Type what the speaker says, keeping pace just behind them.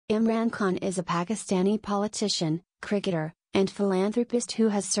Imran Khan is a Pakistani politician, cricketer, and philanthropist who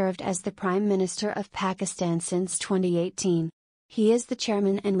has served as the Prime Minister of Pakistan since 2018. He is the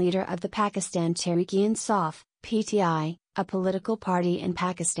chairman and leader of the PakistanTehreek-e-Insaf, PTI, a political party in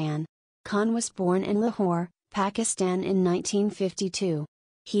Pakistan. Khan was born in Lahore, Pakistan in 1952.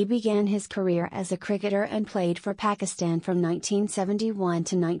 He began his career as a cricketer and played for Pakistan from 1971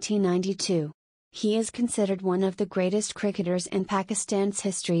 to 1992. He is considered one of the greatest cricketers in Pakistan's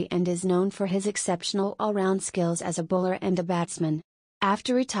history and is known for his exceptional all-round skills as a bowler and a batsman.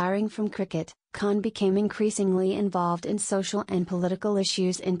 After retiring from cricket, Khan became increasingly involved in social and political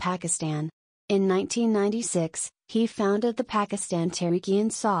issues in Pakistan. In 1996, he founded the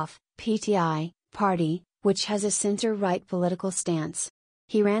PakistanTehreek-e-Insaf, PTI, party, which has a center-right political stance.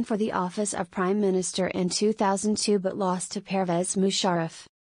 He ran for the office of Prime Minister in 2002 but lost to Pervez Musharraf.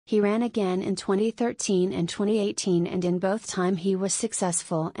 He ran again in 2013 and 2018 and in both time he was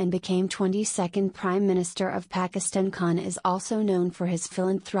successful and became 22nd Prime Minister of Pakistan. Khan is also known for his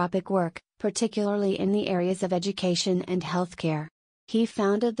philanthropic work, particularly in the areas of education and healthcare. He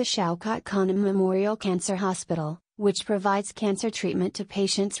founded the Shaukat Khan Memorial Cancer Hospital, which provides cancer treatment to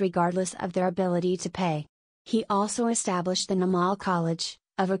patients regardless of their ability to pay. He also established the Namal College,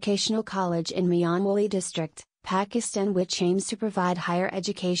 a vocational college in Mianwali district, Pakistan, which aims to provide higher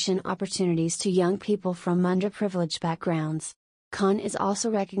education opportunities to young people from underprivileged backgrounds. Khan is also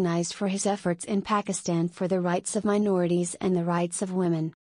recognized for his efforts in Pakistan for the rights of minorities and the rights of women.